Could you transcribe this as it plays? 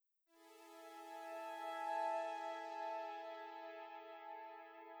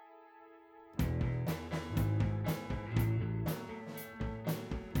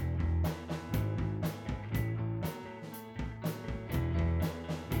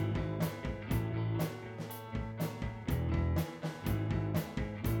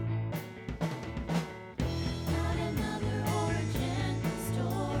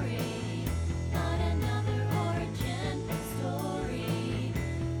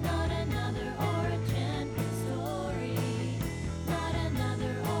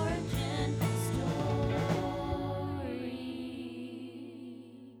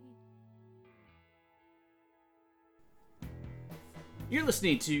You're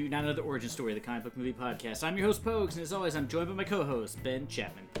listening to Not Another Origin Story, the comic book movie podcast. I'm your host, Pogues, and as always, I'm joined by my co-host, Ben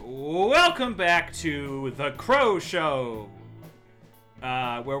Chapman. Welcome back to The Crow Show,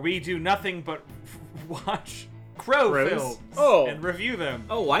 where we do nothing but watch crow films and review them.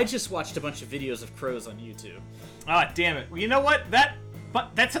 Oh, I just watched a bunch of videos of crows on YouTube. Ah, damn it. Well, you know what? That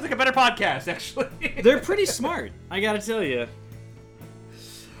sounds like a better podcast, actually. They're pretty smart, I gotta tell you.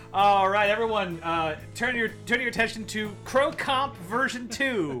 All right, everyone, turn your attention to Crow Comp version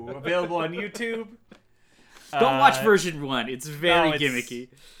 2, available on YouTube. Don't watch version 1. It's very gimmicky.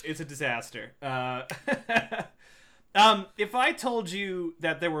 It's a disaster. If I told you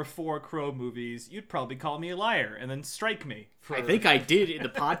that there were 4 Crow movies, you'd probably call me a liar and then strike me. I think I did in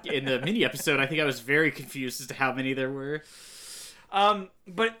the in the mini episode. I think I was very confused as to how many there were.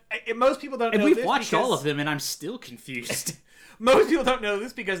 But most people don't know this. And we've watched all of them, and I'm still confused. Most people don't know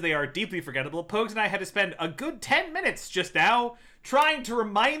this because they are deeply forgettable. Pogues and I had to spend a good 10 minutes just now trying to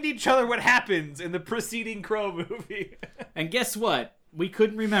remind each other what happens in the preceding Crow movie. And guess what? We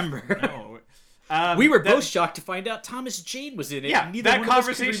couldn't remember. No. We were both shocked to find out Thomas Jane was in it. Yeah, and neither one of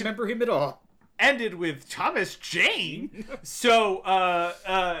us could remember him at all. Ended with Thomas Jane. So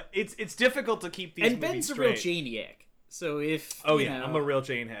it's difficult to keep these and movies Ben's straight. a real Jane-iac. So if I'm a real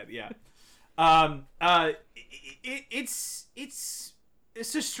Jane head. Yeah.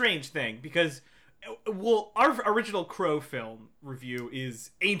 It's a strange thing because, well, our original Crow film review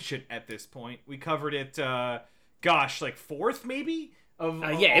is ancient at this point. We covered it, like 4th maybe of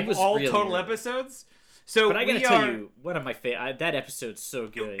it was all really total early. episodes. So, but I gotta tell you, one of my that episode's so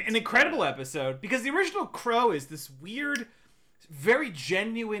good. An incredible episode because the original Crow is this weird, very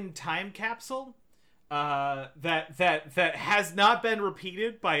genuine time capsule that has not been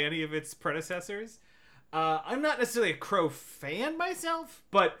repeated by any of its predecessors. I'm not necessarily a Crow fan myself,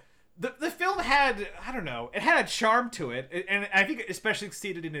 but the film had, I don't know, it had a charm to it, and I think it especially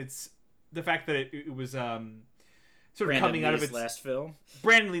succeeded in the fact that it was sort of Brandon coming out of Lee's its last film.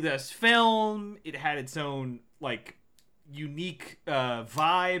 Brandon Lee's last film. It had its own like unique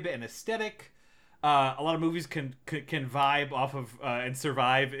vibe and aesthetic. A lot of movies can vibe off of and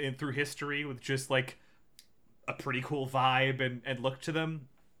survive through history with just like a pretty cool vibe and look to them,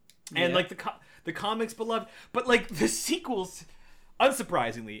 and like the comics beloved, but like the sequels,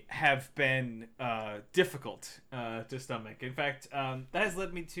 unsurprisingly, have been difficult to stomach. In fact, that has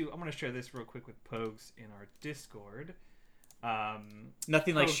led me to, I'm going to share this real quick with Pogues in our Discord.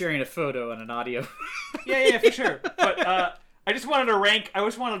 Nothing like sharing a photo on an audio. yeah, for sure. But I just wanted to rank.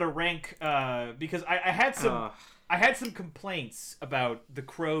 Because I had some complaints about the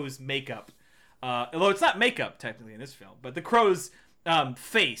Crow's makeup. Although it's not makeup technically in this film, but the Crow's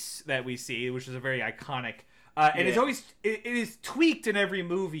face that we see, which is a very iconic, and it's always it is tweaked in every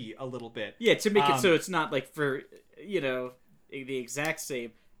movie a little bit. Yeah, to make it so it's not like for the exact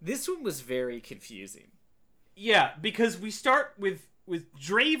same. This one was very confusing. Yeah, because we start with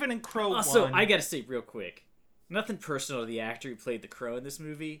Draven and Crow. Also, 1. I gotta say real quick, nothing personal to the actor who played the Crow in this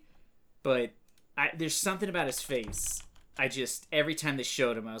movie, but there's something about his face. Every time they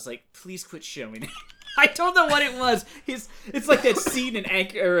showed him, I was like, please quit showing it. I don't know what it was. It's like that scene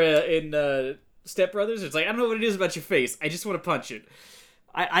in Step Brothers. It's like, I don't know what it is about your face. I just want to punch it.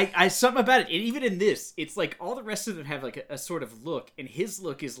 I something about it. And even in this, it's like all the rest of them have like a sort of look, and his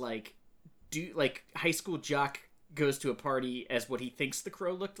look is like, high school jock goes to a party as what he thinks the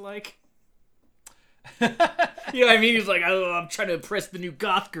Crow looked like. You know what I mean? He's like, oh, I'm trying to impress the new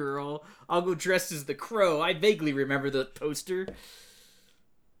goth girl. I'll go dressed as the Crow. I vaguely remember the poster.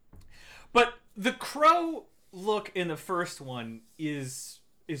 But the Crow look in the first one is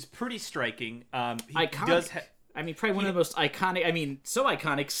pretty striking. Iconic. Probably one of the most iconic. So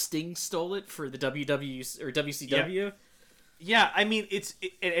iconic. Sting stole it for the WW or WCW. Yeah,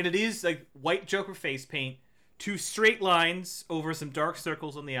 it is like white Joker face paint, 2 straight lines over some dark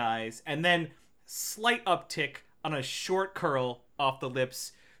circles on the eyes, and then slight uptick on a short curl off the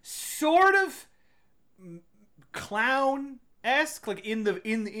lips, sort of clown-esque, like in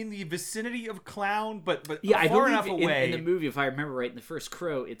the vicinity of clown, but yeah, far enough away. In the movie, if I remember right, in the first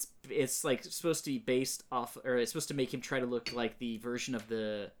Crow, it's like supposed to be based off, or it's supposed to make him try to look like the version of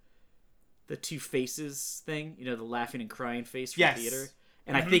the 2 faces thing, the laughing and crying face from theater.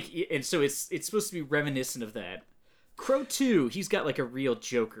 And I think, and so it's supposed to be reminiscent of that. Crow 2, he's got like a real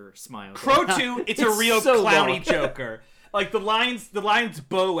Joker smile. Crow 2, it's a real so clowny Joker. Like the lines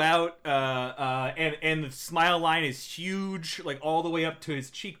bow out, and the smile line is huge, like all the way up to his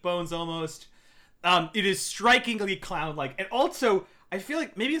cheekbones almost. It is strikingly clown-like, and also I feel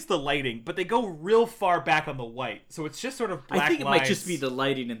like maybe it's the lighting, but they go real far back on the white, so it's just sort of black lines. I think it might just be the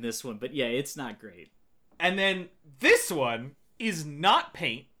lighting in this one, but yeah, it's not great. And then this one is not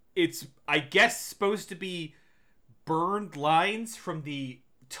paint. It's, I guess, supposed to be burned lines from the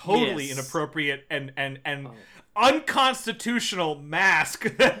totally inappropriate and unconstitutional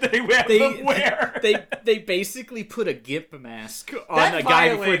mask that they wear. They basically put a GIMP mask on a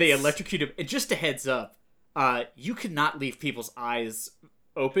guy before they electrocute him. And just a heads up, you cannot leave people's eyes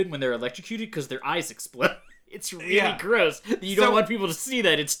open when they're electrocuted because their eyes explode. It's really gross. You don't want people to see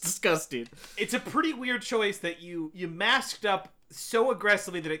that. It's disgusting. It's a pretty weird choice that you masked up so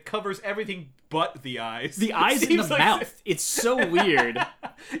aggressively that it covers everything but the eyes. The eyes and the mouth. It's so weird.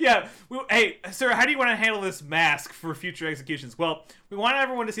 Yeah. Hey, sir, how do you want to handle this mask for future executions? Well, we want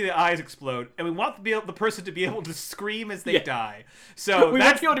everyone to see the eyes explode, and we want the person to be able to scream as they die. So we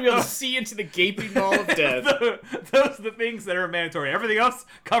want people to be able to see into the gaping maw of death. Those are the things that are mandatory. Everything else,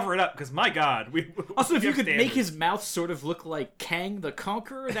 cover it up, because my God. Also, if you could make his mouth sort of look like Kang the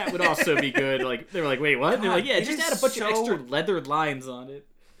Conqueror, that would also be good. Like, they were like, wait, what? God, they're like, yeah, just add a bunch of extra leather lines on it.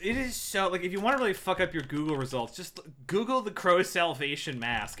 It is so, like, if you want to really fuck up your Google results, just Google the Crow's Salvation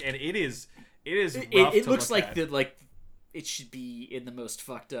mask, and it is rough it to looks look like at. It should be in the most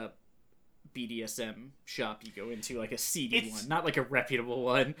fucked up BDSM shop you go into, like a seedy one, not like a reputable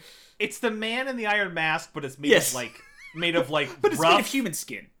one. It's the man in the iron mask, but it's made of but it's rough, made of human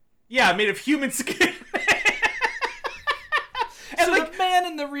skin. Yeah, made of human skin. And so the man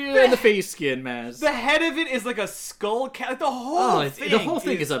in the face skin mask. The head of it is like a skull cat. Like the whole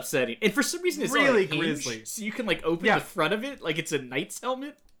thing is upsetting. And for some reason it's really grisly. So you can like open the front of it like it's a knight's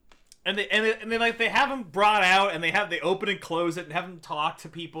helmet. And they have him brought out, and they open and close it and have him talk to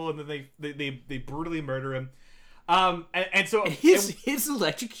people, and then they brutally murder him. So his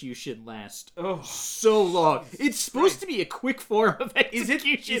electrocution lasts so long. It's supposed to be a quick form of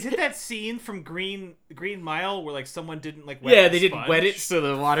execution. Is it that scene from Green Mile where like someone didn't like wet they didn't wet it so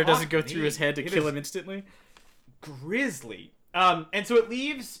the water doesn't go through his head to kill him instantly? Grisly. And so it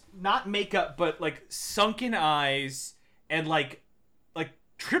leaves not makeup but like sunken eyes and like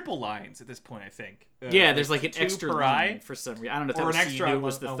triple lines at this point, I think. There's like an extra line for some reason. I don't know if that was an extra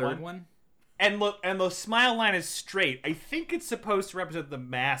was the third one. And look, and the smile line is straight. I think it's supposed to represent the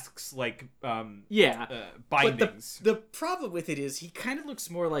mask's bindings. But the problem with it is he kind of looks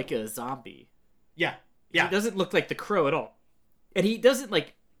more like a zombie. Yeah. He doesn't look like the Crow at all. And he doesn't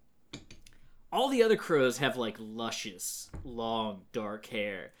all the other Crows have like luscious, long, dark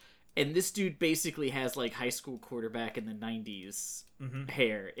hair. And this dude basically has like high school quarterback in the 90s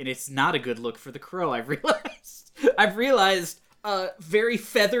hair. And it's not a good look for the Crow, I've realized. Very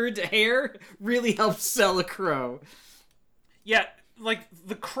feathered hair really helps sell a Crow. Yeah, like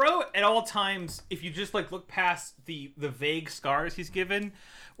the Crow at all times, if you just like look past the vague scars he's given,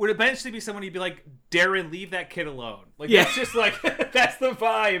 would eventually be someone you'd be like, Darren, leave that kid alone. That's just like that's the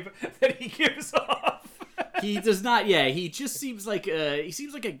vibe that he gives off. He does not. Yeah, he just seems like a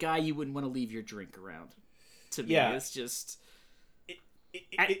guy you wouldn't want to leave your drink around. To me, it's just.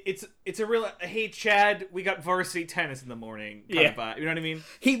 It's a real hey Chad, we got varsity tennis in the morning kind of vibe. You know what I mean?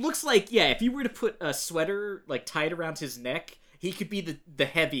 He looks like if you were to put a sweater like tied around his neck, he could be the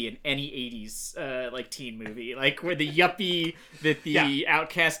heavy in any 80s teen movie, like where the yuppie that the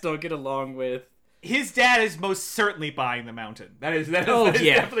outcasts don't get along with. His dad is most certainly buying the mountain. That is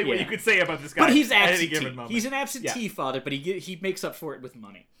definitely what you could say about this guy. But he's absentee. He's an absentee father, but he makes up for it with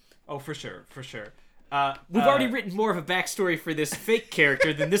money. Oh, for sure. We've already written more of a backstory for this fake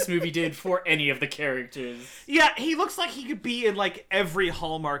character than this movie did for any of the characters. Yeah, he looks like he could be in like every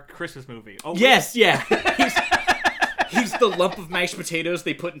Hallmark Christmas movie. Oh, yes, yeah. He's the lump of mashed potatoes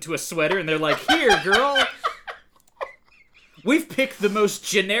they put into a sweater, and they're like, "Here, girl, we've picked the most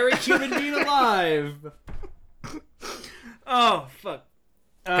generic human being alive." Oh, fuck.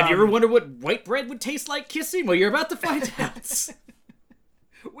 Have you ever wondered what white bread would taste like kissing? Well, you're about to find out.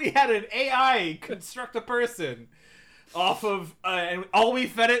 We had an AI construct a person off of, and all we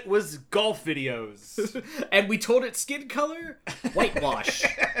fed it was golf videos. And we told it skin color? Whitewash.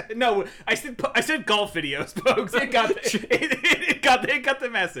 No, I said golf videos, folks. It got the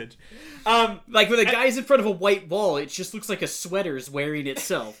message. Like when a guy's in front of a white wall, it just looks like a sweater's wearing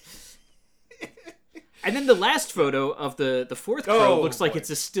itself. And then the last photo of the fourth Crow looks like it's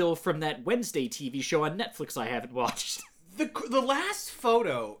a still from that Wednesday TV show on Netflix I haven't watched. The last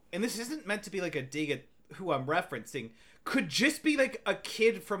photo, and this isn't meant to be like a dig at who I'm referencing, could just be like a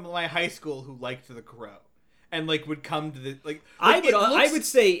kid from my high school who liked the Crow and like would come to the I would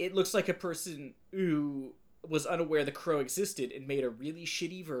say it looks like a person who was unaware the Crow existed and made a really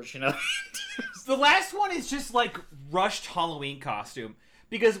shitty version of it. The last one is just like rushed Halloween costume,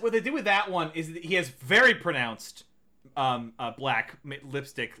 because what they do with that one is that he has very pronounced black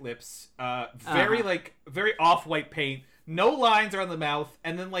lipstick lips, very off-white paint, no lines around the mouth,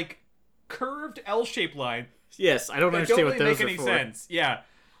 and then like curved L-shaped line. Yes, I don't That understand don't what really those make are any for. sense. Yeah.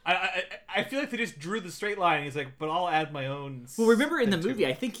 I feel like they just drew the straight line. And he's like, but I'll add my own. Well, remember in the spin to movie, it."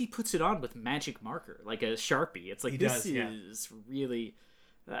 I think he puts it on with magic marker, like a Sharpie. It's like, He this does, yeah. is really...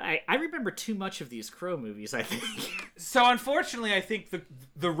 I remember too much of these Crow movies, I think. So unfortunately, I think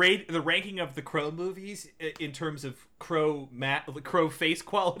the ranking of the Crow movies in terms of Crow face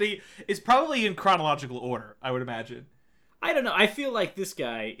quality is probably in chronological order. I would imagine. I don't know. I feel like this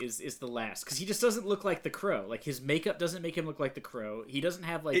guy is the last, because he just doesn't look like the Crow. Like, his makeup doesn't make him look like the Crow. He doesn't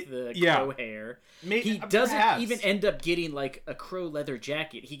have, like, the Crow hair. He doesn't perhaps. even end up getting, like, a Crow leather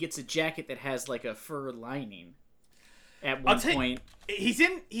jacket. He gets a jacket that has, like, a fur lining at one point. He's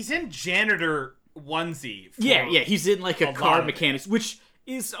in janitor onesie. Yeah, he's in, like, a car lot of mechanics, which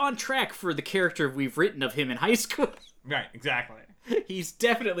is on track for the character we've written of him in high school. Right, exactly. He's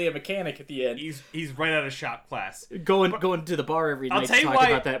definitely a mechanic at the end. He's right out of shop class. Going to the bar every night tell to you talk why-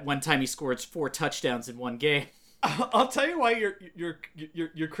 about that one time he scored 4 touchdowns in one game. I'll tell you why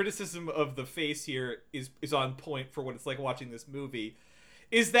your criticism of the face here is on point for what it's like watching this movie,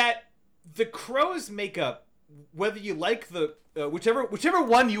 is that the Crow's makeup, whether you like the whichever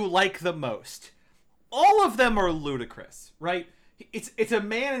one you like the most, all of them are ludicrous, right? It's a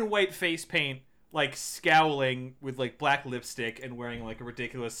man in white face paint, like scowling with like black lipstick and wearing like a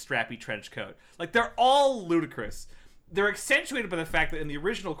ridiculous strappy trench coat. Like, they're all ludicrous. They're accentuated by the fact that in the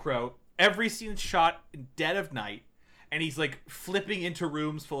original Crow, every scene's shot in dead of night, and he's like flipping into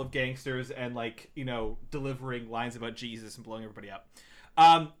rooms full of gangsters and like, you know, delivering lines about Jesus and blowing everybody up.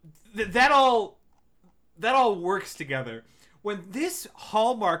 That all works together. When this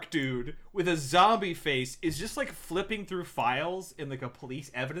Hallmark dude with a zombie face is just like flipping through files in like a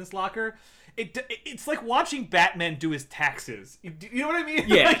police evidence locker, it's like watching Batman do his taxes. You know what I mean?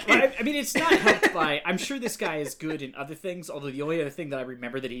 Yeah, Like, I mean, it's not helped by... I'm sure this guy is good in other things, although the only other thing that I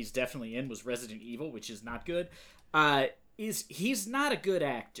remember that he's definitely in was Resident Evil, which is not good. He's not a good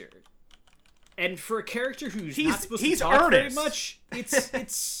actor. And for a character who's not supposed to talk very earnest. much,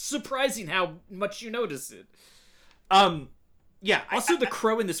 it's surprising how much you notice it. yeah. Also, the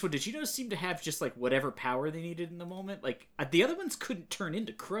Crow in this one, did you notice, seem to have just, like, whatever power they needed in the moment? Like, the other ones couldn't turn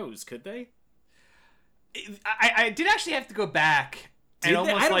into crows, could they? I did actually have to go back and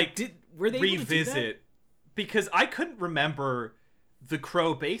were they able to do that? revisit, because I couldn't remember the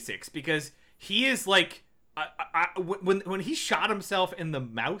Crow basics, because he is like when he shot himself in the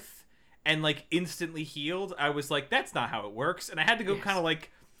mouth and like instantly healed, I was like, that's not how it works, and I had to go kind of like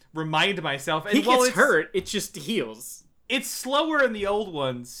remind myself. And He gets hurt, it just heals. It's slower in the old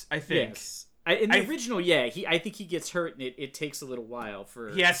ones, I think. Yes. In the original, I think he gets hurt, and it takes a little while for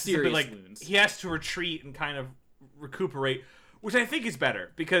He has serious to wounds. he has to retreat and kind of recuperate, which I think is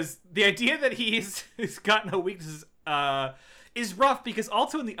better, because the idea that he's got no weaknesses is rough, because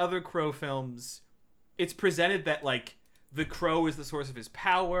also in the other Crow films, it's presented that like the Crow is the source of his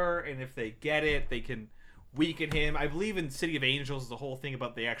power, and if they get it, they can weaken him. I believe in City of Angels, the whole thing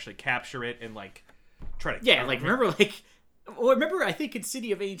about they actually capture it and like try to Yeah, like remember, I think in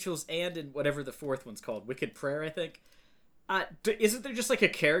City of Angels and in whatever the fourth one's called, Wicked Prayer, I think. Isn't there just like a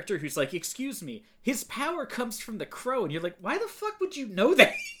character who's like, excuse me, his power comes from the Crow, and you're like, why the fuck would you know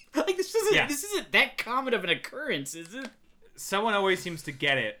that? Like, this isn't that common of an occurrence, is it? Someone always seems to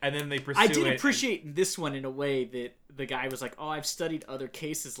get it, and then they pursue it. I did appreciate in this one in a way that the guy was like, oh, I've studied other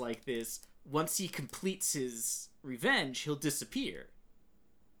cases like this. Once he completes his revenge, he'll disappear.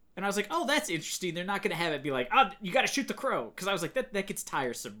 And I was like, oh, that's interesting. They're not going to have it be like, oh, you got to shoot the Crow. Because I was like, that gets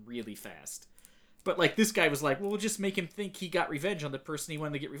tiresome really fast. But like, this guy was like, well, we'll just make him think he got revenge on the person he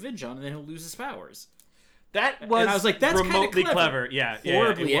wanted to get revenge on, and then he'll lose his powers. That was, and I was like, that's remotely clever. clever. Yeah,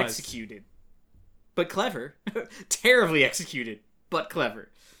 Horribly it was. executed. But clever. Terribly executed, but clever.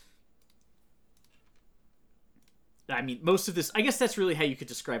 I mean, most of this... I guess that's really how you could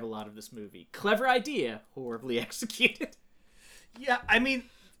describe a lot of this movie. Clever idea, horribly executed. Yeah, I mean,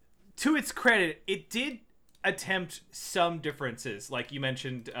 to its credit, it did attempt some differences. Like you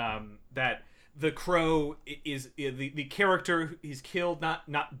mentioned, that the Crow is the character is killed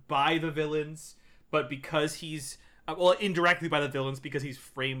not by the villains, but because he's... well, indirectly by the villains, because he's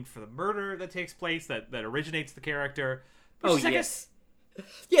framed for the murder that takes place, that originates the character.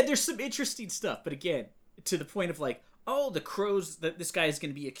 Yeah, there's some interesting stuff, but again, to the point of like, oh, the Crow's... that this guy is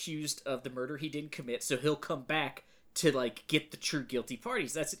going to be accused of the murder he didn't commit, so he'll come back to like get the true guilty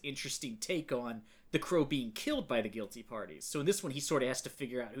parties. That's an interesting take on the Crow being killed by the guilty parties. So in this one, he sort of has to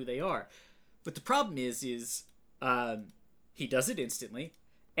figure out who they are. But the problem is he does it instantly,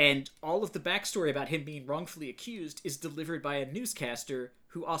 and all of the backstory about him being wrongfully accused is delivered by a newscaster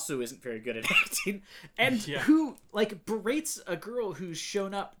who also isn't very good at acting, and Yeah. who like berates a girl who's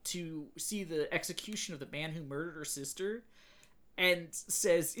shown up to see the execution of the man who murdered her sister, and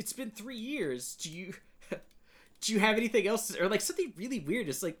says, "It's been 3 years. Do you have anything else?" Or like something really weird.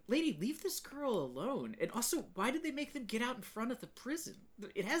 It's like, lady, leave this girl alone. And also, why did they make them get out in front of the prison?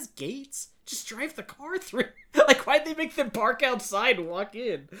 It has gates. Just drive the car through. Like, why'd they make them park outside and walk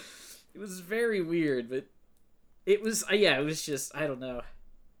in? It was very weird, but it was, yeah, it was just, I don't know.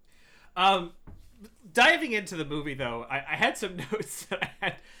 Diving into the movie, though, I had some notes that I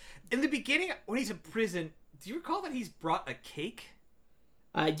had. In the beginning, when he's in prison, do you recall that he's brought a cake?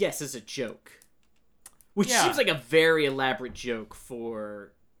 Yes, as a joke. Which Yeah. seems like a very elaborate joke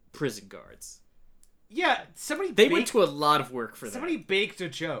for prison guards. Yeah, They went to a lot of work for that. Somebody baked a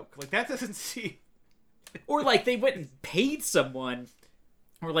joke. Like, that doesn't seem... Or like they went and paid someone,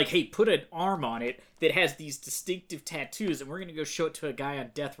 or like, hey, put an arm on it that has these distinctive tattoos, and we're gonna go show it to a guy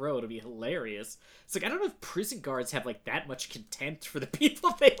on death row. It'll be hilarious. It's like, I don't know if prison guards have like that much contempt for the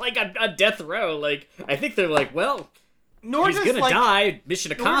people they like on death row. Like, I think they're like, well, he's gonna die.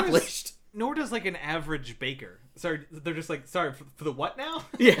 Mission accomplished. Nor does like an average baker. Sorry, they're just like, sorry, for the what now?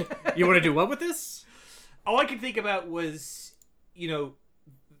 Yeah, you want to do what with this? All I could think about was,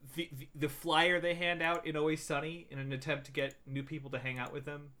 the flyer they hand out in Always Sunny in an attempt to get new people to hang out with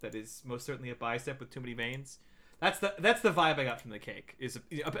them. That is most certainly a bicep with too many veins. That's the vibe I got from the cake. Is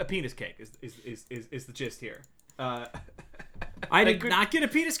a penis cake is the gist here. I did not get a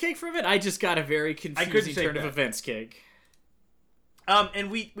penis cake from it. I just got a very confusing turn of events cake.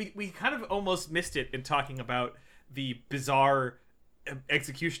 And we kind of almost missed it in talking about the bizarre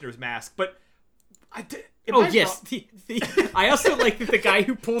executioner's mask, but I also like that the guy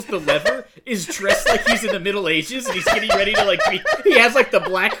who pulls the lever is dressed like he's in the Middle Ages and he's getting ready to like he has like the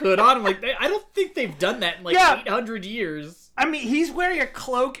black hood on. I'm like, I don't think they've done that in like 800 years. I mean, he's wearing a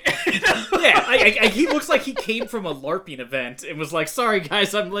cloak. Yeah, he looks like he came from a LARPing event and was like, sorry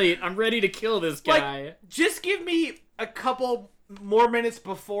guys, I'm late. I'm ready to kill this guy. Like, just give me a couple more minutes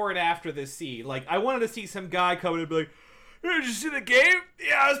before and after this scene. Like, I wanted to see some guy come in and be like, "Hey, did you see the game?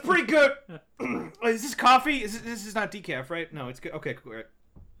 Yeah, it's pretty good. Is this coffee? This is not decaf, right? No, it's good. Okay, cool. Right.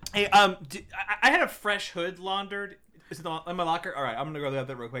 Hey, I had a fresh hood laundered. Is it in my locker? All right, I'm gonna go grab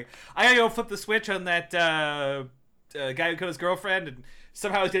that real quick. I gotta go flip the switch on that guy who killed his girlfriend, and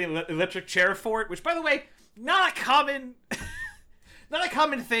somehow he's getting an electric chair for it. Which, by the way, not a common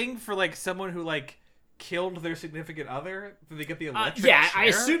thing for like someone who like killed their significant other. Did they get the electric chair? I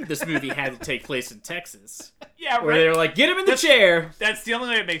assumed this movie had to take place in Texas. Yeah, right. Where they were like, get him in the chair. That's the only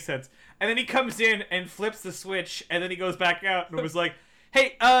way it makes sense. And then he comes in and flips the switch, and then he goes back out and was like,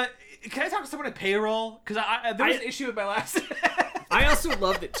 "Hey, can I talk to someone at payroll? Because there was an issue with my last." I also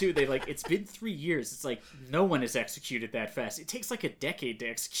love that too. They like, it's been 3 years. It's like no one is executed that fast. It takes like a decade to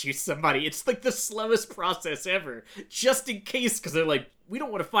execute somebody. It's like the slowest process ever. Just in case, because they're like, we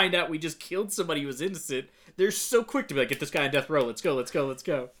don't want to find out we just killed somebody who was innocent. They're so quick to be like, get this guy on death row. Let's go. Let's go. Let's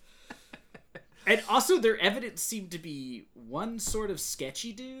go. And also, their evidence seemed to be one sort of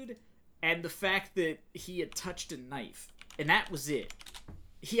sketchy dude, and the fact that he had touched a knife, and that was it.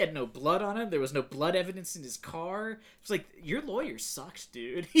 He had no blood on him. There was no blood evidence in his car. It's like, your lawyer sucks,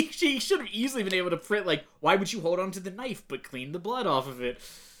 dude. He should have easily been able to print, like, why would you hold on to the knife but clean the blood off of it?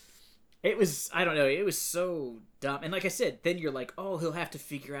 It was, I don't know, it was so dumb. And like I said, then you're like, oh, he'll have to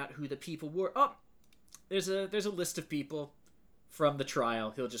figure out who the people were. Oh, there's a list of people from the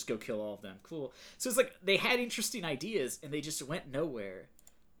trial. He'll just go kill all of them. Cool. So it's like, they had interesting ideas, and they just went nowhere.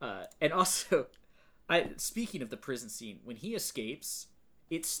 And also, speaking of the prison scene, when he escapes,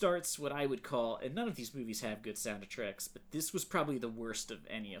 it starts what I would call, and none of these movies have good soundtracks, but this was probably the worst of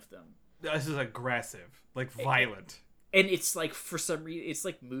any of them. This is aggressive, like violent. And it's like, for some reason, it's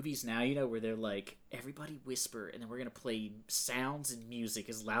like movies now, where they're like, everybody whisper, and then we're going to play sounds and music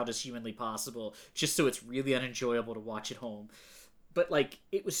as loud as humanly possible, just so it's really unenjoyable to watch at home. But, like,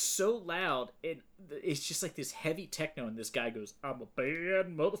 it was so loud, and it's just like this heavy techno, and this guy goes, I'm a bad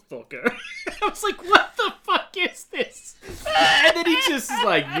motherfucker. I was like, what the fuck is this? And then he just is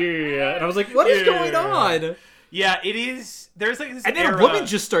like, yeah. And I was like, what is going on? Yeah, it is. There's like this and then a woman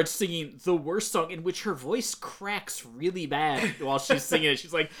just starts singing the worst song, in which her voice cracks really bad while she's singing it.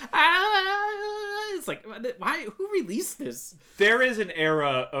 She's like, ah. It's like, why? Who released this? There is an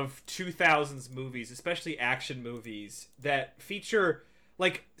era of 2000s movies, especially action movies, that feature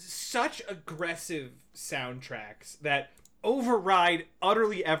like such aggressive soundtracks that override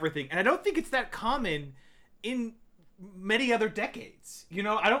utterly everything. And I don't think it's that common in many other decades.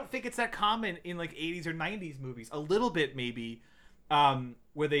 I don't think it's that common in like 80s or 90s movies. A little bit maybe,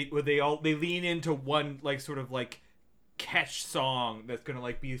 where they lean into one like sort of like catch song that's gonna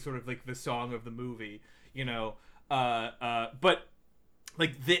like be sort of like the song of the movie, you know. But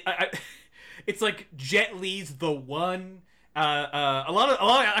like it's like Jet Li's The One. A lot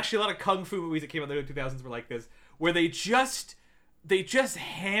of kung fu movies that came out in the 2000s were like this, where they just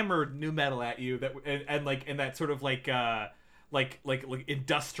hammered new metal at you and like in that sort of like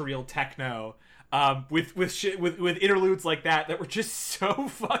industrial techno, with interludes like that were just so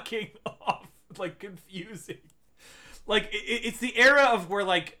fucking off, like confusing. Like it's the era of where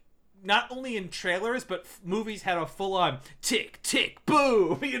like not only in trailers but movies had a full on tick tick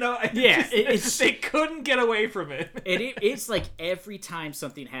boom, you know. Yeah, they couldn't get away from it. And it's like every time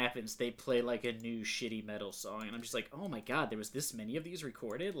something happens, they play like a new shitty metal song, and I'm just like, oh my god, there was this many of these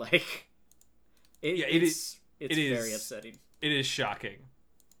recorded. Like, it's very upsetting. It is shocking.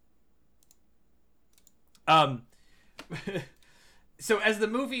 So as the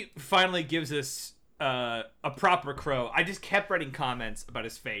movie finally gives us a proper Crow, I just kept writing comments about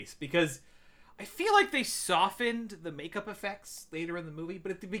his face because I feel like they softened the makeup effects later in the movie,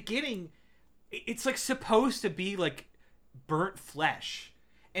 but at the beginning it's like supposed to be like burnt flesh,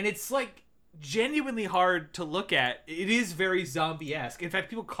 and it's like genuinely hard to look at. It is very zombie-esque. In fact,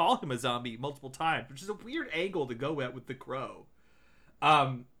 people call him a zombie multiple times, which is a weird angle to go at with the Crow.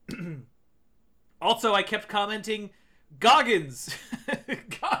 Also, I kept commenting, Goggins!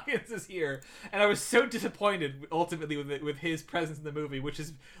 Goggins is here! And I was so disappointed, ultimately, with his presence in the movie, which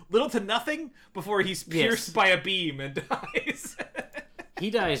is little to nothing before he's pierced by a beam and dies. He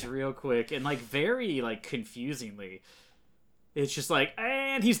dies real quick, and, like, very, like, confusingly. It's just like,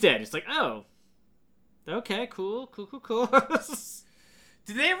 and he's dead. It's like, oh. Okay, cool.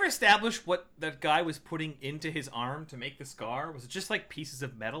 Did they ever establish what that guy was putting into his arm to make the scar? Was it just, like, pieces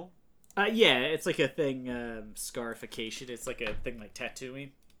of metal? Yeah, it's like a thing, scarification. It's like a thing like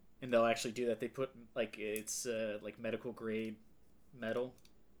tattooing, and they'll actually do that. They put like it's like medical grade metal,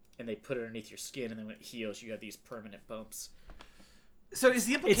 and they put it underneath your skin, and then when it heals, you have these permanent bumps. So is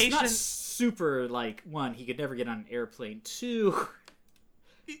the implication? It's not super like one. He could never get on an airplane. Two.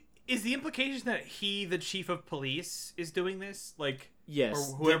 Is the implication that he, the chief of police, is doing this? Like, yes,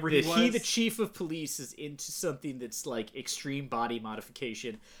 or whoever he was? He, the chief of police, is into something that's like extreme body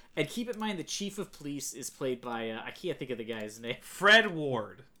modification. And keep in mind, the chief of police is played by I can't think of the guy's name. Fred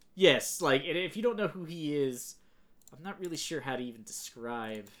Ward. Yes, like, and if you don't know who he is, I'm not really sure how to even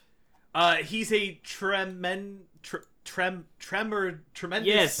describe. He's a tremendous.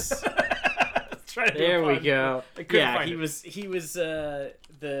 Yes. There we go. Yeah, he was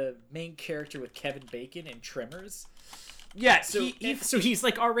the main character with Kevin Bacon in Tremors. Yeah, so he's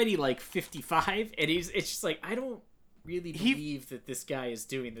like already like 55, and it's just like, I don't really believe that this guy is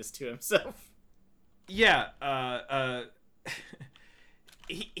doing this to himself. Yeah,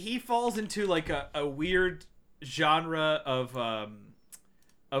 he falls into like a weird genre of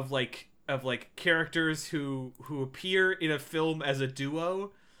characters who appear in a film as a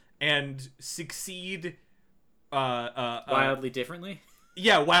duo and succeed wildly differently.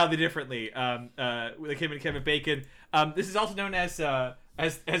 Yeah, wildly differently. Like him and Kevin Bacon. This is also known as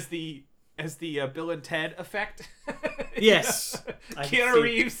the Bill and Ted effect. Yes. Keanu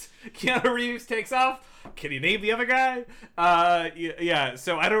Reeves takes off. Can you name the other guy? Yeah.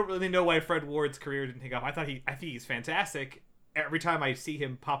 So I don't really know why Fred Ward's career didn't take off. I think he's fantastic. Every time I see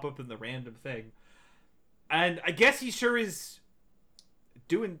him pop up in the random thing, and I guess he sure is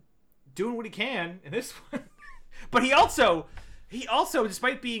doing what he can in this one. But he also,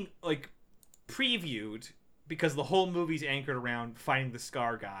 despite being like previewed, because the whole movie's anchored around finding the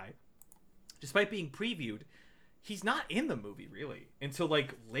Scar guy, despite being previewed, he's not in the movie really until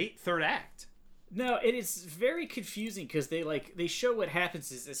like late third act. No, it is very confusing because they show what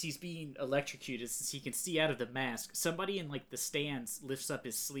happens is as he's being electrocuted, since he can see out of the mask, somebody in like the stands lifts up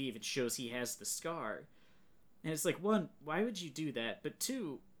his sleeve and shows he has the scar. And it's like, one, why would you do that? But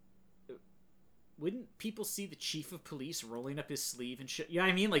two, wouldn't people see the chief of police rolling up his sleeve and shit? You know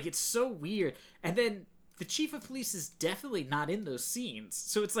what I mean? Like, it's so weird. And then the chief of police is definitely not in those scenes.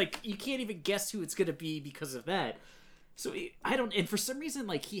 So it's like, you can't even guess who it's going to be because of that. So I don't, and for some reason,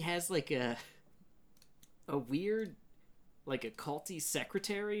 like, he has like a weird, like a culty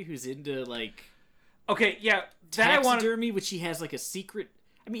secretary who's into like, okay, yeah, taxidermy, which he has like a secret.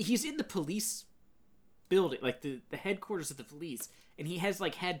 I mean, he's in the police building, like the headquarters of the police, and he has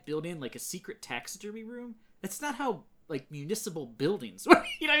like had built in like a secret taxidermy room. That's not how like municipal buildings. You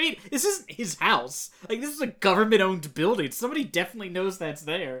know what I mean? This isn't his house. Like, this is a government-owned building. Somebody definitely knows that's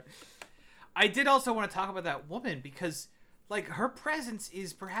there. I did also want to talk about that woman because, like, her presence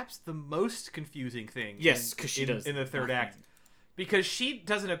is perhaps the most confusing thing. Yes, because she does in the third act, because she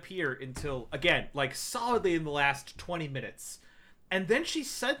doesn't appear until, again, like solidly in the last 20 minutes, and then she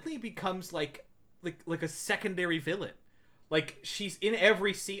suddenly becomes like a secondary villain. Like, she's in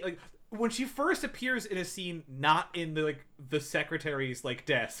every scene. Like, when she first appears in a scene not in the secretary's like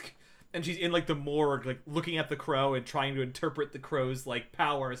desk, and she's in like the morgue, like looking at the Crow and trying to interpret the Crow's like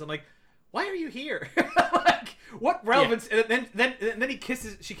powers, I'm like, why are you here? Like, what relevance? Yeah. And then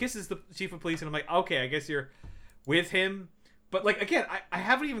she kisses the chief of police, and I'm like, okay, I guess you're with him. But like, again, I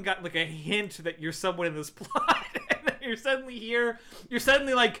haven't even gotten like a hint that you're someone in this plot, and then you're suddenly here. You're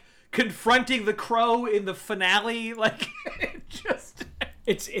suddenly like confronting the Crow in the finale. Like, it just.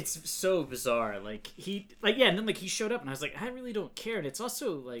 It's so bizarre. Like, and then like he showed up, and I was like, I really don't care. And it's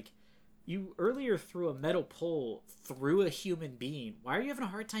also like, you earlier threw a metal pole through a human being. Why are you having a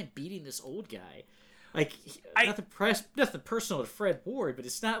hard time beating this old guy? Like, nothing personal to Fred Ward, but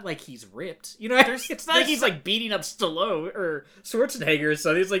it's not like he's ripped. You know, it's not like he's like beating up Stallone or Schwarzenegger or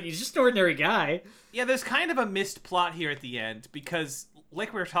something. It's like he's just an ordinary guy. Yeah, there's kind of a missed plot here at the end, because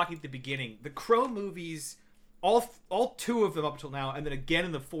like we were talking at the beginning, the Crow movies, all two of them up till now, and then again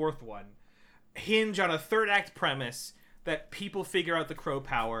in the fourth one, hinge on a third act premise that people figure out the Crow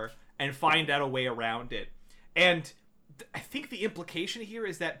power and find out a way around it. And I think the implication here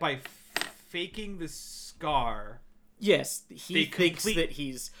is that by faking the scar, yes, he thinks that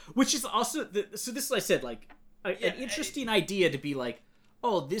he's, which is also so this is, I said, like an interesting idea to be like,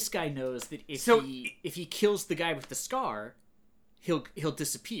 oh, this guy knows that if he kills the guy with the scar, he'll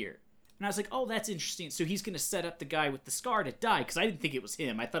disappear. And I was like, oh, that's interesting. So he's going to set up the guy with the scar to die, because I didn't think it was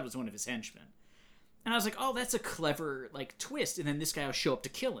him. I thought it was one of his henchmen. And I was like, oh, that's a clever like twist. And then this guy will show up to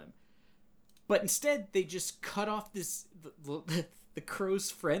kill him. But instead, they just cut off the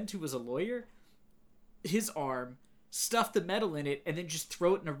Crow's friend, who was a lawyer, his arm, stuff the metal in it, and then just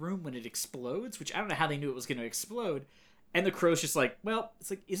throw it in a room when it explodes, which I don't know how they knew it was going to explode. And the Crow's just like, well, it's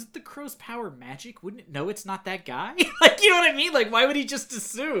like, isn't the Crow's power magic? Wouldn't it know it's not that guy? Like, you know what I mean? Like, why would he just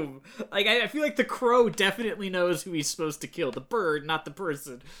assume? Like, I feel like the Crow definitely knows who he's supposed to kill. The bird, not the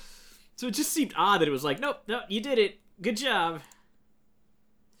person. So it just seemed odd that it was like, nope, you did it. Good job.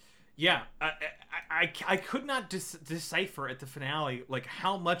 Yeah, I could not decipher at the finale, like,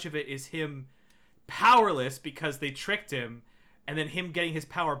 how much of it is him powerless because they tricked him, and then him getting his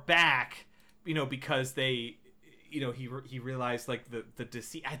power back, you know, because they, you know, he realized, like, the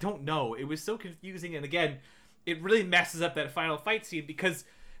deceit. I don't know. It was so confusing, and again, it really messes up that final fight scene, because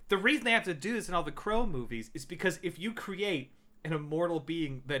the reason they have to do this in all the Crow movies is because if you create an immortal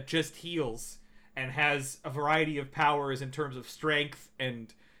being that just heals and has a variety of powers in terms of strength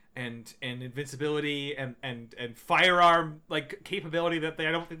and invincibility and firearm like capability that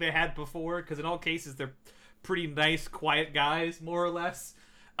I don't think they had before, because in all cases they're pretty nice, quiet guys, more or less,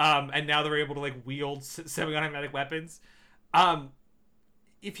 and now they're able to like wield semi-automatic weapons.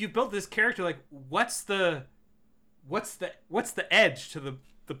 If you built this character, like, what's the edge to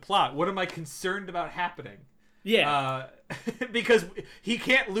the plot? What am I concerned about happening? Yeah, because he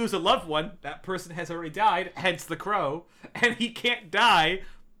can't lose a loved one. That person has already died, hence the Crow, and he can't die,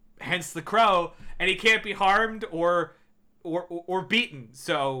 hence the Crow, and he can't be harmed or beaten.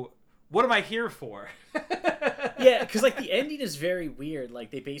 So what am I here for? Yeah, because like the ending is very weird. Like,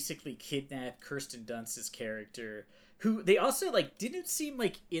 they basically kidnap Kirsten Dunst's character, who they also like didn't seem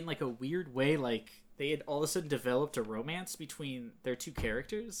like in like a weird way like they had all of a sudden developed a romance between their two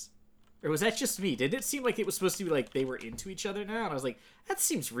characters. Or was that just me? Did it seem like it was supposed to be like they were into each other now? And I was like, that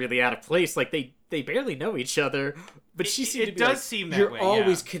seems really out of place. Like, they barely know each other. But she seemed to be like, seem that you're way,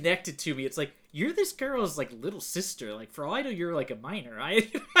 always connected to me. It's like, you're this girl's like little sister. Like, for all I know, you're like a minor. I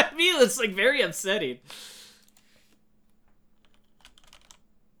mean, it's like very upsetting.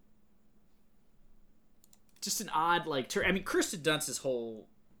 Just an odd like I mean, Kirsten Dunst's whole,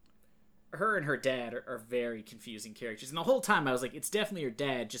 her and her dad are very confusing characters, and the whole time I was like, it's definitely her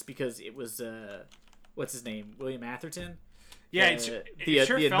dad, just because it was what's his name, William Atherton. Yeah,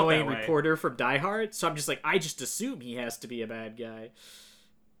 the annoying reporter from Die Hard. So I'm just like, I just assume he has to be a bad guy.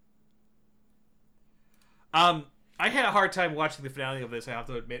 I had a hard time watching the finale of this, I have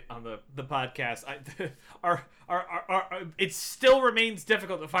to admit, on the podcast. It still remains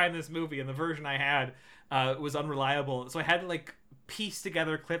difficult to find this movie, and the version I had was unreliable, so I had to like piece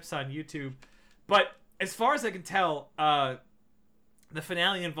together clips on YouTube. But as far as I can tell, the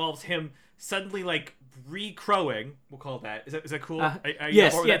finale involves him suddenly like re-crowing. We'll call it that. Is that cool?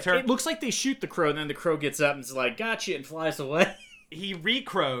 Yes. It looks like they shoot the Crow, and then the Crow gets up and is like, "Gotcha," and flies away. He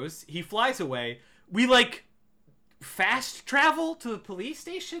re-crows. He flies away. We like fast travel to the police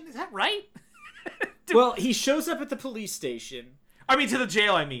station. Is that right? Well, he shows up at the police station. I mean, to the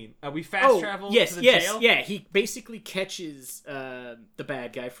jail, I mean. We fast travel to the jail? Yeah. He basically catches the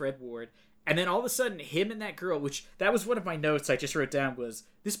bad guy, Fred Ward, and then all of a sudden, him and that girl, which that was one of my notes I just wrote down, was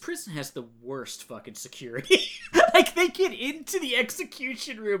this prison has the worst fucking security. Like, they get into the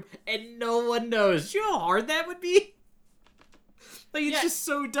execution room and no one knows. You know how hard that would be? Like, it's just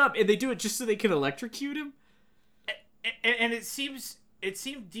so dumb. And they do it just so they can electrocute him. And it seemed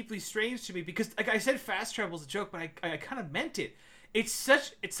deeply strange to me because, like I said, fast travel is a joke, but I kind of meant it. It's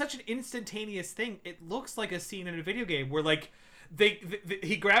such an instantaneous thing. It looks like a scene in a video game where, like,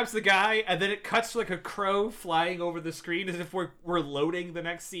 he grabs the guy and then it cuts to, like, a crow flying over the screen as if we're loading the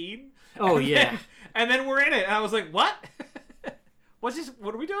next scene. Oh, yeah. And then we're in it, and I was like, what? What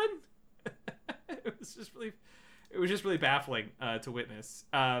are we doing? It was just really baffling to witness.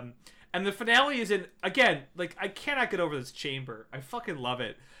 And the finale is again, like, I cannot get over this chamber. I fucking love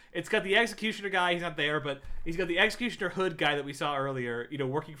it. It's got the executioner guy, he's not there, but he's got the executioner hood guy that we saw earlier,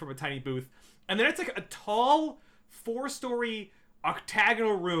 working from a tiny booth. And then it's like a tall 4-story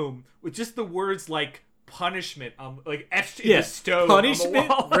octagonal room with just the words like punishment like etched in the stone. Punishment, on the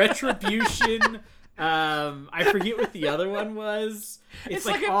wall. retribution. I forget what the other one was. It's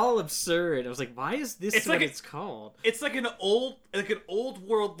like all absurd. I was like, why is this what it's called? It's like an old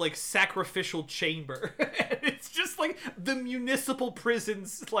world, like, sacrificial chamber. It's just like the municipal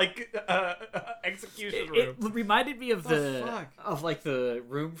prisons, like, execution room. It reminded me of the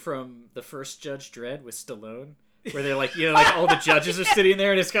room from the first Judge Dredd with Stallone. Where they're like, like all the judges are sitting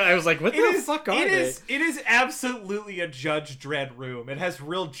there, and I was like, what the fuck are they? It is absolutely a Judge Dredd room. It has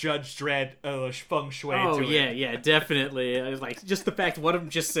real Judge Dredd feng shui to it. Oh, yeah, definitely. I was like, just the fact one of them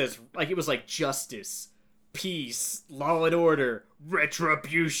just says, like, it was like justice, peace, law and order,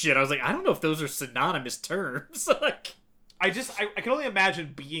 retribution. I was like, I don't know if those are synonymous terms. Like, I can only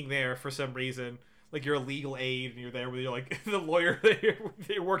imagine being there for some reason. Like, you're a legal aid, and you're there with like the lawyer that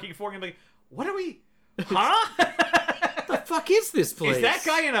you're working for, and you're like, what are we... Huh? What the fuck is this place? Is that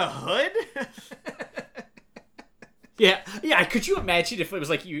guy in a hood? Yeah. Could you imagine if it was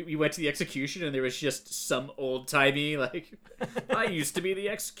like you went to the execution and there was just some old-timey, like, I used to be the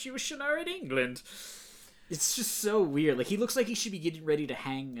executioner in England. It's just so weird. Like, he looks like he should be getting ready to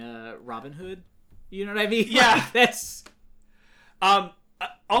hang Robin Hood. You know what I mean? Yeah. Like, that's...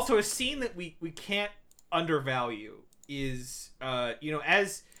 Also, a scene that we can't undervalue is,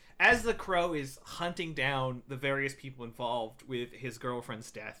 as the Crow is hunting down the various people involved with his girlfriend's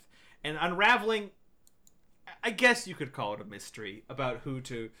death and unraveling, I guess you could call it a mystery about who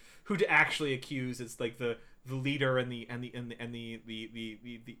to actually accuse as, like, the leader and the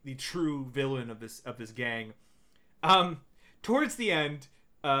true villain of this gang. Towards the end,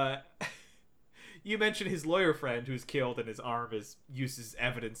 you mentioned his lawyer friend who's killed and his arm is used as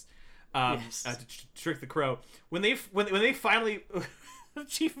evidence to trick the Crow. When they finally. The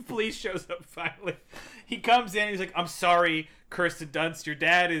chief of police shows up finally. He comes in, he's like, I'm sorry, Kirsten Dunst, your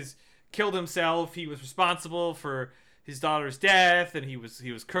dad has killed himself. He was responsible for his daughter's death, and he was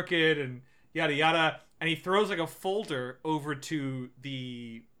crooked, and yada yada. And he throws, like, a folder over to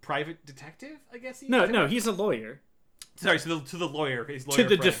the private detective, I guess? No, he's a lawyer. Sorry, to the lawyer. His lawyer to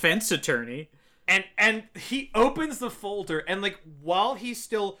the friend. defense attorney. And he opens the folder, and, like, while he's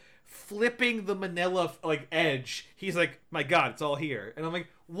still flipping the manila, like, edge, he's like, my God, it's all here. And I'm like,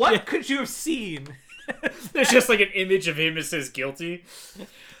 what could you have seen? There's just, like, an image of him that says guilty.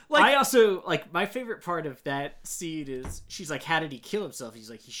 Like, I also, like, my favorite part of that scene is, she's like, how did he kill himself? He's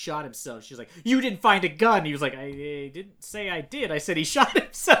like, he shot himself. She's like, you didn't find a gun. He was like, I didn't say I did. I said he shot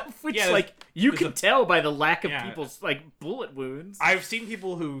himself. Which, like, you can tell by the lack of people's, like, bullet wounds. I've seen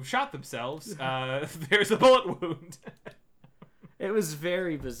people who shot themselves. There's a bullet wound. It was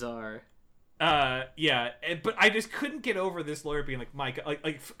very bizarre. But I just couldn't get over this lawyer being like, Mike,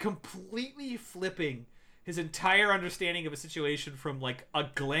 like completely flipping his entire understanding of a situation from, like, a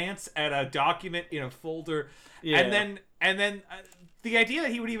glance at a document in a folder, and then the idea that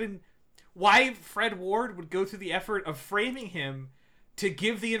he would even, why Fred Ward would go through the effort of framing him to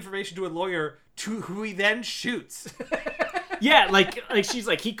give the information to a lawyer who he then shoots. Yeah, like she's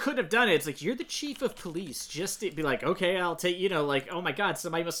like, he could have done it. It's like, you're the chief of police. Just to be like, okay, I'll take, like, oh my God,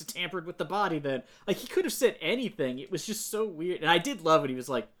 somebody must have tampered with the body then. Like, he could have said anything. It was just so weird. And I did love it. He was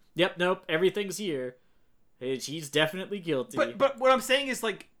like, yep, nope, everything's here. He's definitely guilty. But what I'm saying is,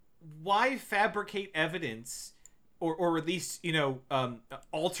 like, why fabricate evidence or at least,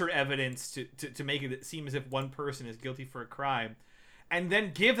 alter evidence to make it seem as if one person is guilty for a crime, and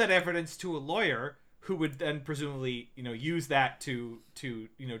then give that evidence to a lawyer who would then presumably, use that to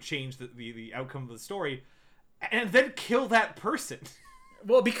change the outcome of the story, and then kill that person.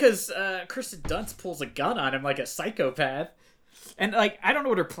 Well, because Kirsten Dunst pulls a gun on him like a psychopath. And, like, I don't know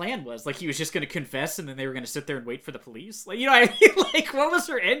what her plan was. Like, he was just going to confess and then they were going to sit there and wait for the police. Like, you know what I mean? Like, what was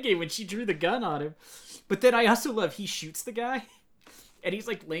her endgame when she drew the gun on him? But then I also love he shoots the guy and he's,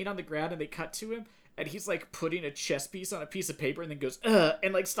 like, laying on the ground and they cut to him and he's, like, putting a chess piece on a piece of paper and then goes,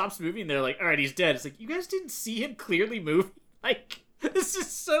 and, like, stops moving. And they're like, all right, he's dead. It's like, you guys didn't see him clearly move? Like, this is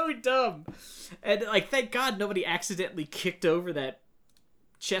so dumb. And, like, thank God nobody accidentally kicked over that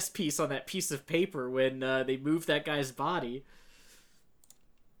chess piece on that piece of paper when they moved that guy's body.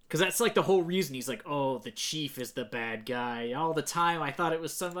 Because that's, like, the whole reason. He's like, oh, the chief is the bad guy. All the time I thought it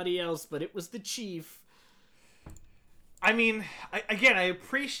was somebody else, but it was the chief. I mean, I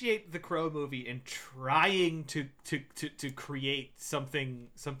appreciate the Crow movie in trying to create something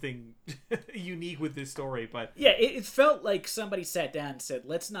unique with this story, but yeah, it felt like somebody sat down and said,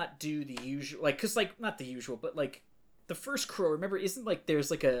 let's not do the usual, like, because, like, not the usual, but, like, the first Crow, remember, isn't, like, there's,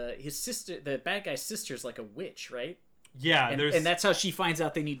 like, his sister, the bad guy's sister's, like, a witch, right? Yeah, and that's how she finds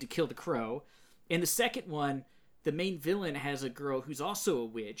out they need to kill the Crow. In the second one, the main villain has a girl who's also a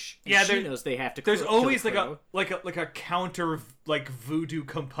witch. And yeah, she knows they have to. There's always like a counter like voodoo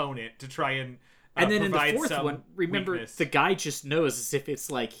component to try and. And then in the fourth one, remember weakness. The guy just knows as if it's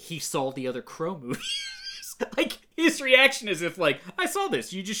like he saw the other Crow movies. Like his reaction is if like I saw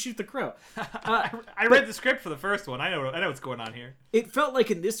this, you just shoot the Crow. I read the script for the first one. I know what's going on here. It felt like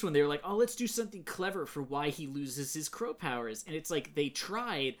in this one they were like, oh, let's do something clever for why he loses his Crow powers, and it's like they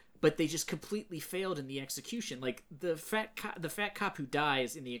tried. But they just completely failed in the execution. Like, the fat cop who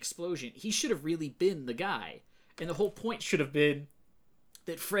dies in the explosion, he should have really been the guy. And the whole point should have been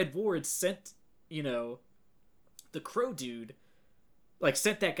that Fred Ward sent, you know, the Crow dude, like,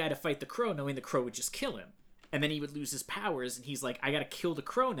 sent that guy to fight the Crow knowing the Crow would just kill him. And then he would lose his powers, and he's like, I gotta kill the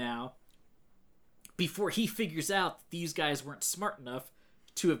Crow now, before he figures out that these guys weren't smart enough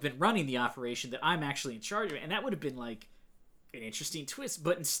to have been running the operation, that I'm actually in charge of it. And that would have been, like, an interesting twist,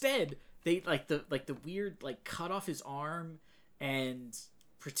 but instead they like the weird like cut off his arm and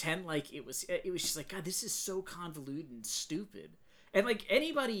pretend like it was just like, God, this is so convoluted and stupid. And like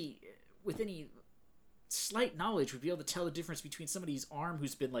anybody with any slight knowledge would be able to tell the difference between somebody's arm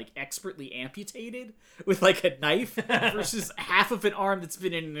who's been like expertly amputated with like a knife versus half of an arm that's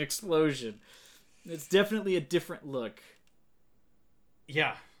been in an explosion. It's definitely a different look.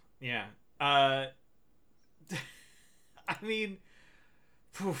 Yeah. I mean,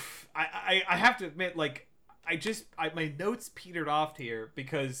 I have to admit, like, my notes petered off here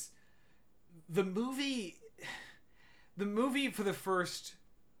because the movie for the first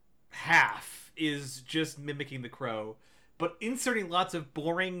half is just mimicking the Crow, but inserting lots of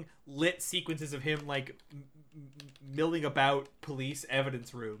boring lit sequences of him like milling about police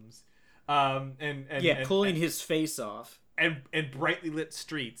evidence rooms, and pulling his face off, and brightly lit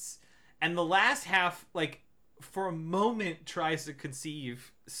streets, and the last half like. For a moment tries to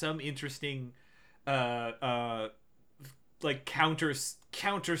conceive some interesting like counter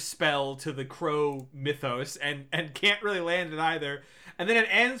spell to the Crow mythos and can't really land it either, and then it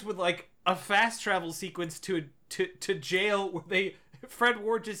ends with like a fast travel sequence to jail where Fred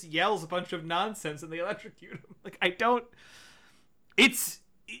Ward just yells a bunch of nonsense and they electrocute him. Like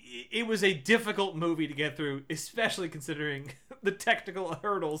it was a difficult movie to get through, especially considering the technical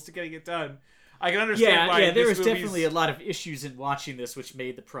hurdles to getting it done. I can understand why. Yeah, there was definitely a lot of issues in watching this, which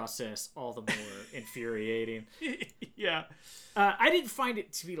made the process all the more infuriating. Yeah. I didn't find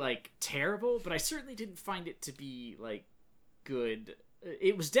it to be, like, terrible, but I certainly didn't find it to be, like, good.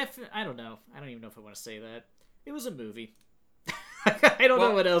 It was definitely... I don't know. I don't even know if I want to say that. It was a movie. I don't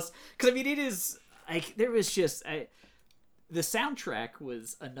know what else. Because, I mean, it is... Like, there was just... the soundtrack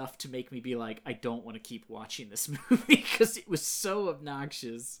was enough to make me be like, I don't want to keep watching this movie, because it was so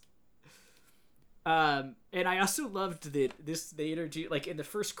obnoxious. And I also loved that they introduced, like, in the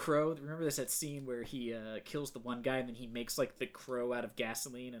first Crow, remember there's that scene where he kills the one guy and then he makes, like, the Crow out of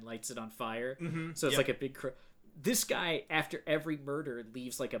gasoline and lights it on fire? Mm-hmm. So it's like a big Crow. This guy, after every murder,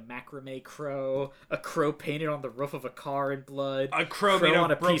 leaves, like, a macrame crow, a crow painted on the roof of a car in blood, a crow made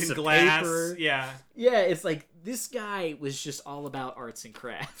on a piece of glass. Paper. Yeah, it's like, this guy was just all about arts and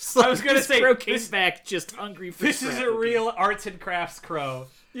crafts. Like, I was gonna say, Crow came back just hungry for this is a real arts and crafts Crow.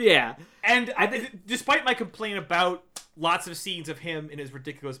 Yeah. And despite my complaint about lots of scenes of him in his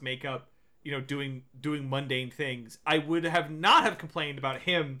ridiculous makeup, you know, doing mundane things, I would not have complained about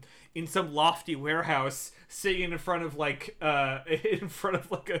him in some lofty warehouse sitting in front of like a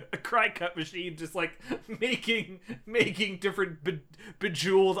cry cut machine, just like making different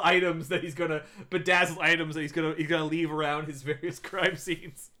bejeweled items that he's gonna bedazzled items that he's gonna leave around his various crime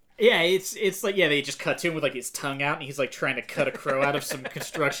scenes. Yeah, it's like, they just cut to him with like his tongue out and he's like trying to cut a crow out of some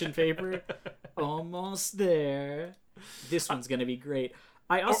construction paper. Almost there. This one's gonna be great.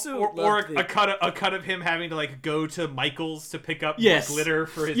 I also or a cut of him having to like go to Michael's to pick up more glitter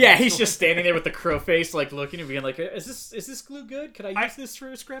for his. Yeah, he's just standing there with the crow face, like looking and being like, "Is this glue good? Could I use this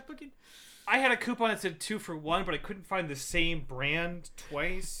for scrapbooking?" I had a coupon that said 2 for 1, but I couldn't find the same brand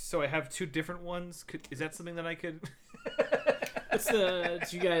twice, so I have 2 different ones. Is that something that I could? What's the?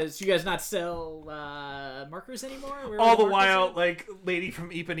 Do you guys not sell markers anymore? All the while, at? Like lady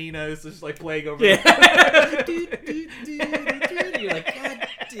from Ipanema is just like playing over. Yeah. You're like, God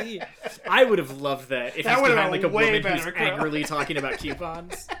damn. I would have loved that if that he's behind like a woman who's angrily talking about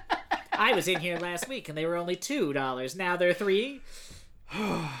coupons. I was in here last week and they were only $2. Now they're $3.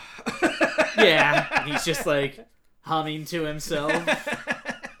 Yeah, and he's just like humming to himself.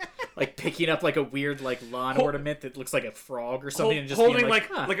 Like picking up like a weird like lawn ornament that looks like a frog or something, and just holding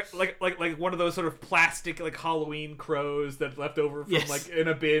like like one of those sort of plastic like Halloween crows that left over from like in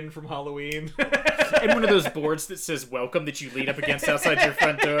a bin from Halloween, and one of those boards that says "Welcome" that you lean up against outside your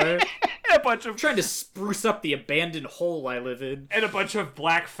front door. And a bunch of trying to spruce up the abandoned hole I live in, and a bunch of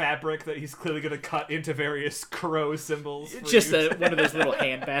black fabric that he's clearly gonna cut into various crow symbols. Just one of those little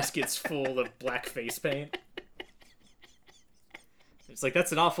hand baskets full of black face paint. It's like,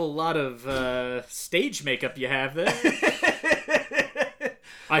 that's an awful lot of stage makeup you have there.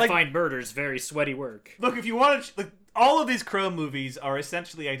 I find murders very sweaty work. Look, if you want to... all of these Crow movies are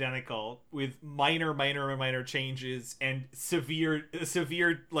essentially identical, with minor changes and severe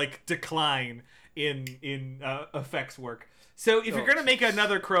like decline in effects work. So if you're going to make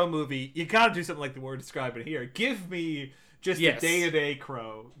another Crow movie, you got to do something like the word describing here. Give me... just a day-to-day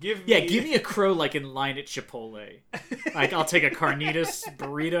crow. Give me a crow like in line at Chipotle. Like, I'll take a carnitas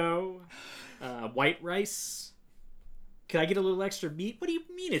burrito, white rice. Can I get a little extra meat? What do you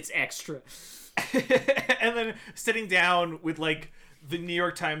mean it's extra? And then sitting down with like the New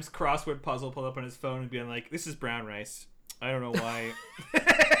York Times crossword puzzle pulled up on his phone and being like, "This is brown rice. I don't know why."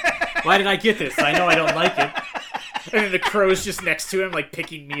 Why did I get this? I know I don't like it. And then the crow's just next to him, like,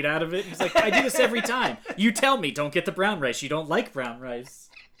 picking meat out of it. He's like, I do this every time. You tell me, don't get the brown rice. You don't like brown rice.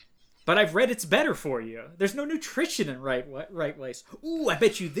 But I've read it's better for you. There's no nutrition in right rice. Ooh, I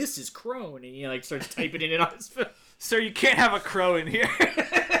bet you this is crone. And he, like, starts typing it in on his phone. Sir, you can't have a crow in here.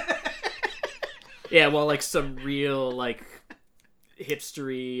 Yeah, well, like, some real, like,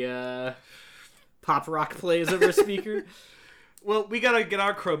 hipstery pop rock plays over a speaker. Well, we gotta get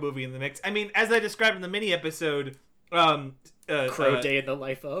our Crow movie in the mix. I mean, as I described in the mini episode, Crow Day in the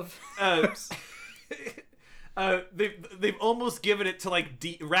Life of. They've almost given it to like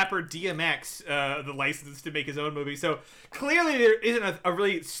rapper DMX the license to make his own movie. So clearly there isn't a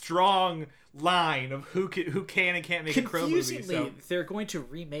really strong line of who can and can't make a Crow movie. So they're going to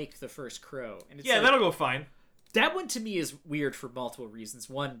remake the first Crow, and it's that'll go fine. That one to me is weird for multiple reasons.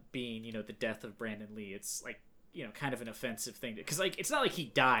 One being, the death of Brandon Lee. It's like, kind of an offensive thing. Because, like, it's not like he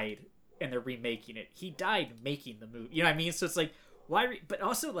died and they're remaking it. He died making the movie. You know what I mean? So it's like, why... but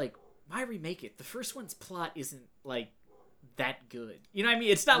also, like, why remake it? The first one's plot isn't, like, that good. You know what I mean?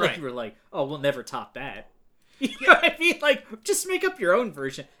 It's not like you were like, oh, we'll never top that. You know what I mean? Like, just make up your own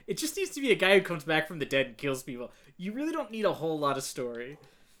version. It just needs to be a guy who comes back from the dead and kills people. You really don't need a whole lot of story.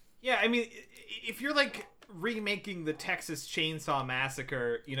 Yeah, I mean, if you're, like... remaking the Texas Chainsaw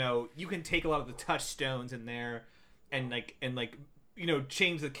Massacre, you can take a lot of the touchstones in there and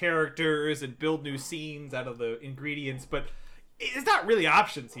change the characters and build new scenes out of the ingredients, but it's not really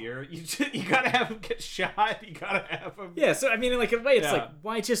options here. You gotta have him get shot. You gotta have him. Yeah, so I mean, like, in a way, it's like,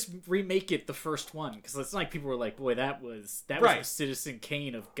 why just remake it the first one? Because it's not like people were like, boy, that was the Citizen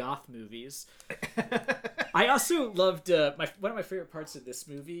Kane of goth movies. I also loved one of my favorite parts of this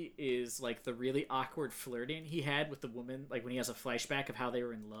movie is like the really awkward flirting he had with the woman, like when he has a flashback of how they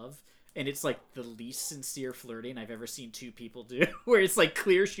were in love, and it's like the least sincere flirting I've ever seen two people do, where it's like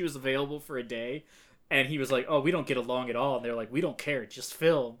clear she was available for a day. And he was like, "Oh, we don't get along at all." And they're like, "We don't care. Just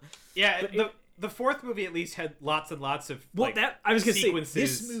film." Yeah, the fourth movie at least had lots and lots of I was gonna sequences. Say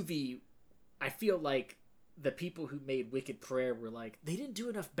this movie, I feel like the people who made Wicked Prayer were like, they didn't do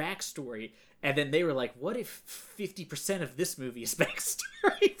enough backstory, and then they were like, "What if 50% of this movie is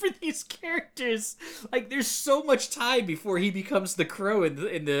backstory for these characters?" Like, there's so much time before he becomes the Crow in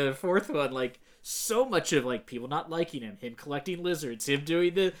the fourth one. Like, so much of like people not liking him collecting lizards, him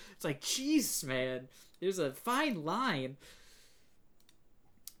doing the. It's like, jeez, man. There's a fine line.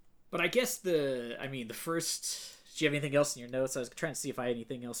 But I guess the first... Do you have anything else in your notes? I was trying to see if I had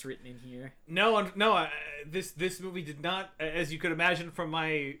anything else written in here. No. This movie did not, as you could imagine from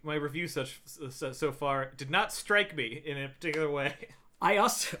my review so far, did not strike me in a particular way. I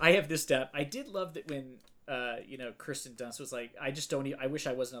have this down. I did love that when Kirsten Dunst was like, I just don't. I wish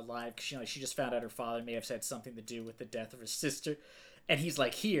I wasn't alive because she just found out her father may have had something to do with the death of her sister, and he's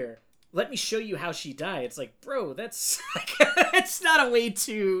like, here, let me show you how she died. It's like, bro, that's it's not a way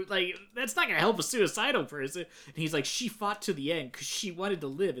to that's not gonna help a suicidal person. And he's like, she fought to the end because she wanted to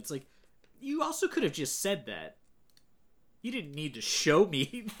live. It's like, you also could have just said that. You didn't need to show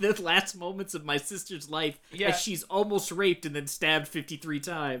me the last moments of my sister's life as she's almost raped and then stabbed 53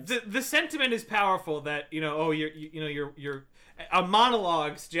 times. The sentiment is powerful that, you're a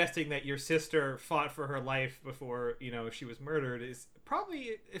monologue suggesting that your sister fought for her life before, she was murdered is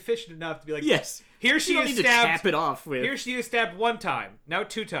probably efficient enough to be like, yes, here she is stabbed. To cap it off with. Here she is stabbed 1 time, now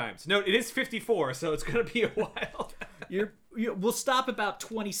 2 times. No, it is 54, so it's going to be a while. We'll stop about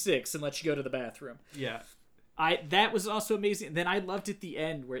 26 and let you go to the bathroom. Yeah. That was also amazing. Then I loved at the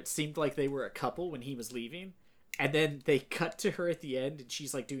end where it seemed like they were a couple when he was leaving, and then they cut to her at the end and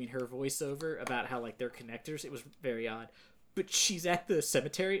she's like doing her voiceover about how like they're connectors. It was very odd, but she's at the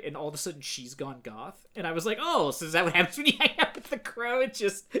cemetery and all of a sudden she's gone goth, and I was like, oh, so is that what happens when you hang out with the crow? It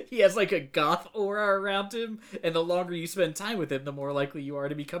just, he has like a goth aura around him, and the longer you spend time with him, the more likely you are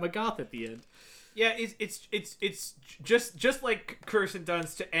to become a goth at the end. Yeah, it's just like Kirsten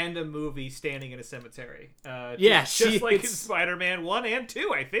Dunst to end a movie standing in a cemetery. Just like in Spider-Man 1 and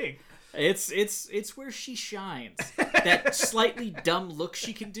 2, I think. It's where she shines. That slightly dumb look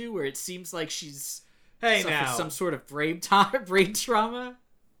she can do, where it seems like she's some sort of brain trauma.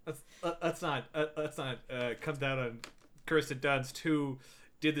 Let's not come down on Kirsten Dunst, who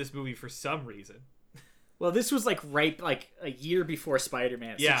did this movie for some reason. Well, this was like a year before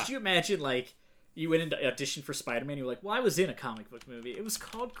Spider-Man. So could you imagine you went into audition for Spider-Man, you were like, well, I was in a comic book movie. It was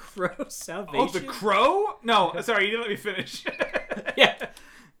called Crow Salvation. Oh, The Crow? No, sorry, you didn't let me finish. Yeah.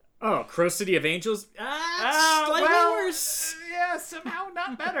 Oh, Crow City of Angels? Slightly worse. Yeah, somehow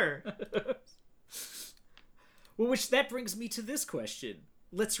not better. Well, that brings me to this question.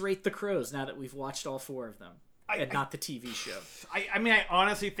 Let's rate The Crows now that we've watched all 4 of them. Not the TV show. I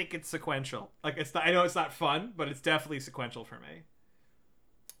honestly think it's sequential. I know it's not fun, but it's definitely sequential for me.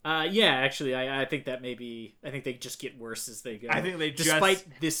 Actually, I think that I think they just get worse as they go. I think they despite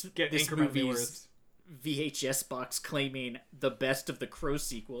this movie's worse. VHS box claiming the best of the Crow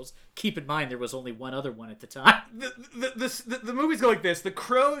sequels. Keep in mind there was only one other one at the time. The movies go like this. The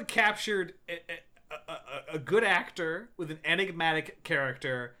Crow captured a good actor with an enigmatic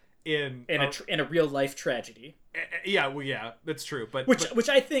character in a real life tragedy. Yeah, that's true. But which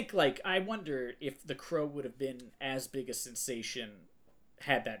I think I wonder if The Crow would have been as big a sensation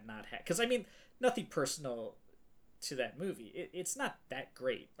had that not had, because I mean, nothing personal to that movie. It's not that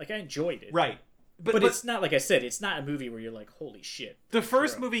great. I enjoyed it, right? But it's not, like I said, it's not a movie where you're like, holy shit. The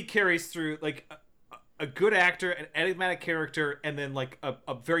first movie carries through a good actor, an enigmatic character, and then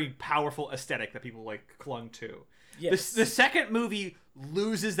a very powerful aesthetic that people clung to. Yes. The second movie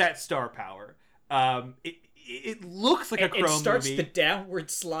loses that star power. It looks like a Crow movie. It starts the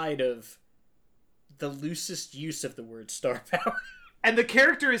downward slide of the loosest use of the word star power. And the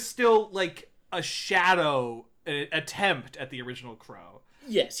character is still a shadow attempt at the original Crow.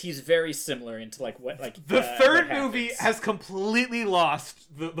 Yes, he's very similar into what the third movie has completely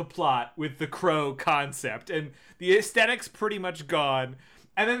lost the plot with the Crow concept, and the aesthetic's pretty much gone.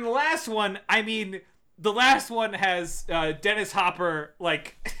 And then the last one has Dennis Hopper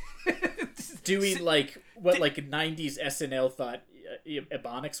doing what 90s SNL thought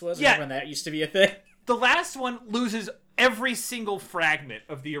Ebonics was. Remember when that used to be a thing? The last one loses every single fragment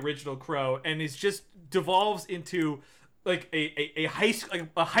of the original Crow and devolves into a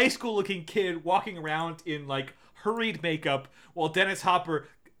high school looking kid walking around in hurried makeup while Dennis Hopper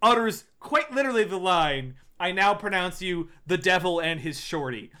utters quite literally the line, "I now pronounce you the devil and his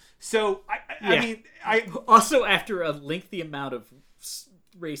shorty." So I mean, also after a lengthy amount of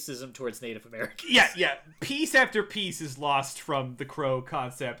racism towards Native Americans. Yeah. Piece after piece is lost from the Crow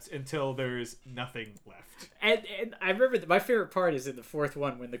concept until there's nothing left. And I remember my favorite part is in the 4th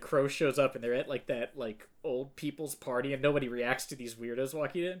one when the Crow shows up and they're at that old people's party and nobody reacts to these weirdos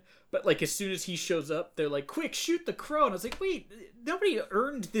walking in. But as soon as he shows up, they're like, quick, shoot the Crow. And I was like, wait, nobody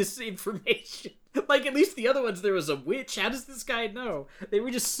earned this information. At least the other ones, there was a witch. How does this guy know? They were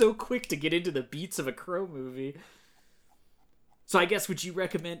just so quick to get into the beats of a Crow movie. So I guess, would you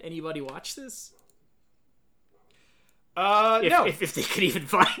recommend anybody watch this? No. If they could even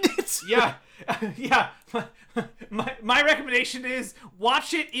find it. Yeah. My recommendation is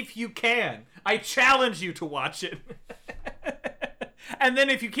watch it if you can. I challenge you to watch it. And then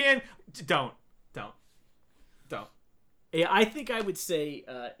if you can, don't. Yeah, I think I would say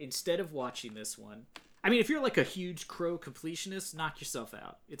instead of watching this one, I mean, if you're like a huge Crow completionist, knock yourself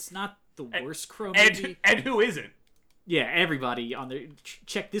out. It's not the worst Crow And, movie. and who isn't? Yeah, everybody on there,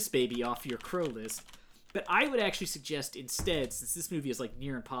 check this baby off your Crow list. But I would actually suggest instead, since this movie is like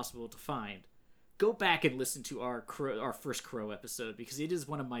near impossible to find, go back and listen to our first Crow episode, because it is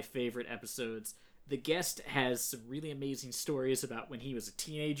one of my favorite episodes. The guest has some really amazing stories about when he was a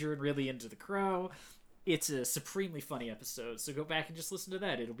teenager and really into The Crow. It's a supremely funny episode, so go back and just listen to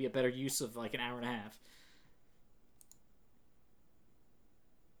that. It'll be a better use of like an hour and a half.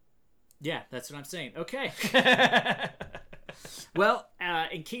 Yeah, that's what I'm saying. Okay. Well,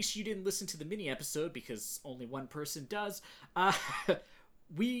 in case you didn't listen to the mini episode, because only one person does,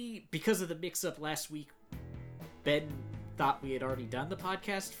 because of the mix-up last week, Ben thought we had already done the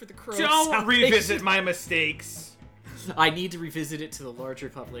podcast for The Crow. Don't revisit my mistakes. I need to revisit it to the larger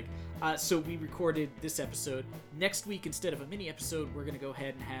public. So we recorded this episode. Next week, instead of a mini episode, we're going to go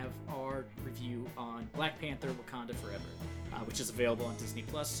ahead and have our review on Black Panther: Wakanda Forever, which is available on Disney+.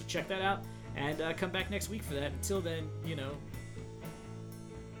 So check that out, and come back next week for that. Until then,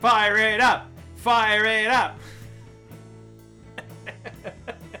 Fire it up! Fire it up!